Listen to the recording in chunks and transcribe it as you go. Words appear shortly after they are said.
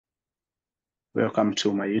Welcome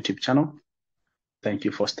to my YouTube channel. Thank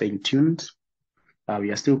you for staying tuned. We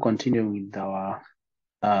are still continuing with our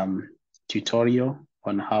tutorial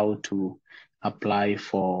on how to apply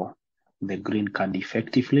for the green card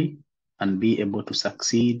effectively and be able to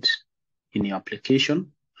succeed in your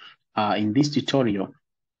application. In this tutorial,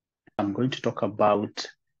 I'm going to talk about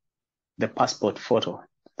the passport photo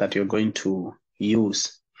that you're going to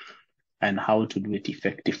use and how to do it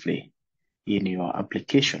effectively in your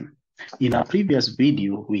application. In our previous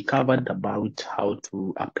video, we covered about how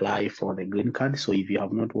to apply for the green card. So if you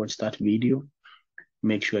have not watched that video,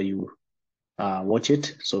 make sure you watch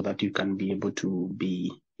it so that you can be able to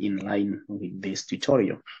be in line with this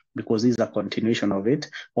tutorial, because this is a continuation of it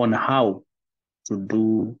on how to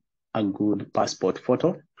do a good passport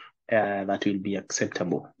photo that will be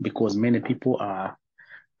acceptable, because many people are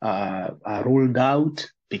ruled out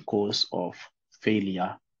because of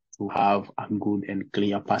failure to have a good and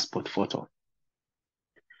clear passport photo.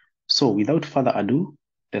 So without further ado,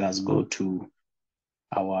 let us go to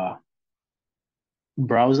our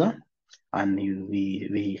browser and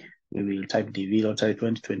we will type Xnview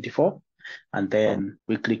 2024 and then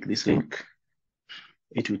we click this link.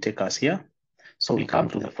 It will take us here. So we come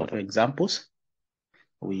to the photo examples.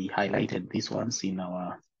 We highlighted these ones in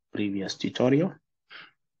our previous tutorial.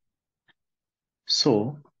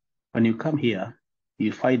 So when you come here,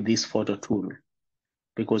 you find this photo tool,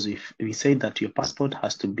 because if we say that your passport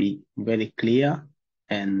has to be very clear,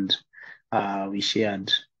 and we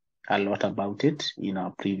shared a lot about it in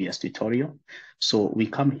our previous tutorial. So we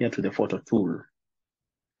come here to the photo tool.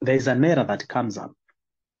 There's an error that comes up.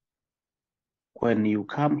 When you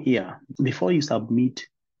come here, before you submit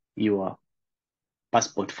your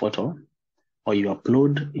passport photo or you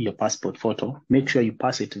upload your passport photo, make sure you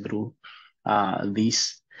pass it through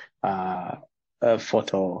this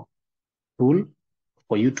photo tool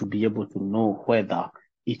for you to be able to know whether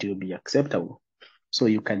it will be acceptable. So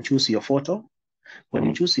you can choose your photo. When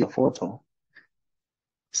you choose your photo,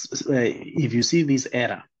 if you see this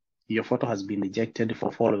error, your photo has been rejected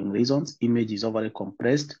for following reasons: image is overly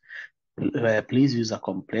compressed. Please use a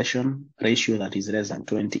compression ratio that is less than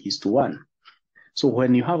 20:1. So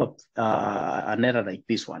when you have an error like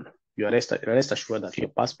this one, you are rest assured that your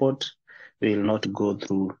passport will not go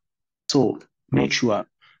through. So make sure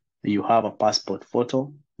you have a passport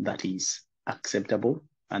photo that is acceptable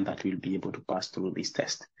and that will be able to pass through this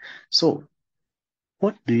test. So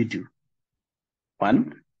what do?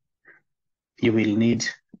 One, you will need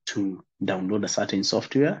to download a certain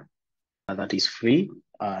software that is free,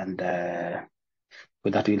 and that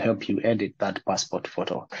will help you edit that passport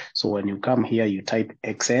photo. So when you come here, you type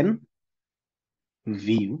Xnview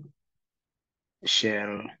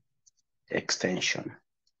shell extension,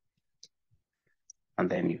 and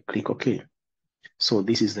then you click OK. So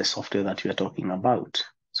this is the software that we are talking about.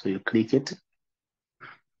 So you click it.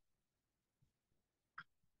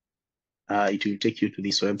 It will take you to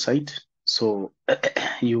this website. So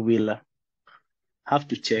you will have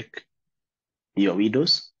to check your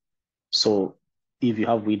Windows. So if you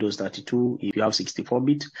have Windows 32, if you have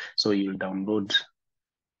 64-bit, so you'll download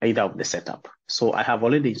either of the setup. So I have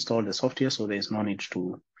already installed the software, so there's no need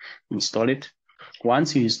to install it.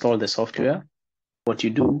 Once you install the software, what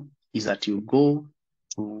you do is that you go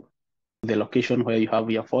to the location where you have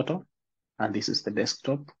your photo, and this is the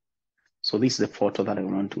desktop. So this is the photo that I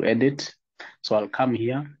want to edit. So I'll come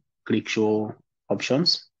here, click show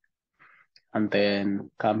options, and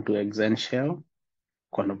then come to Xnshell,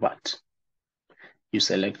 convert. You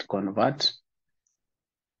select convert.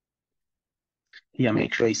 Here,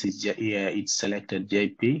 make sure it's selected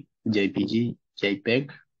JPG,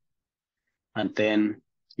 JPEG, and then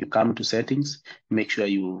you come to settings. Make sure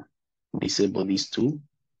you disable these two,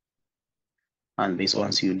 and these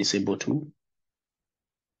ones you disable too.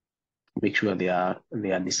 Make sure they are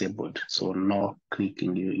disabled. So no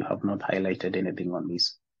clicking. You have not highlighted anything on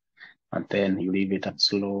this, and then you leave it at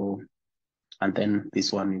slow. And then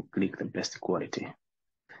this one you click the best quality,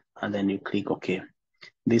 and then you click OK.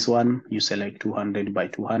 This one you select 200 by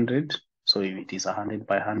 200. So if it is 100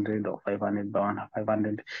 by 100 or 500 by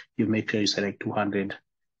 500, you make sure you select 200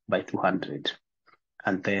 by 200,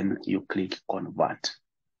 and then you click convert.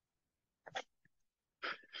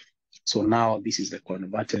 So now this is the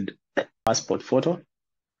converted passport photo.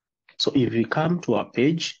 So if we come to our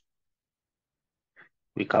page,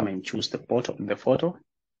 we come and choose the photo.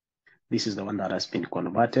 This is the one that has been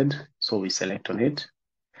converted. So we select on it.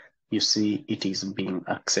 You see it is being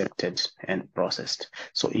accepted and processed.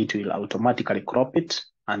 So it will automatically crop it.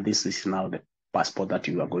 And this is now the passport that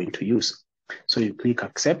you are going to use. So you click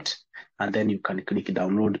accept, and then you can click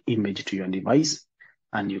download image to your device,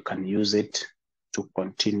 and you can use it to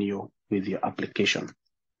continue with your application.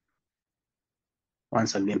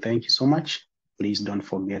 Once again, thank you so much. Please don't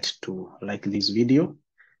forget to like this video,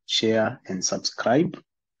 share and subscribe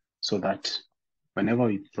so that whenever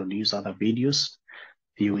we produce other videos,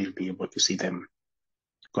 you will be able to see them.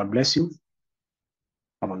 God bless you.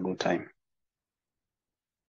 Have a good time.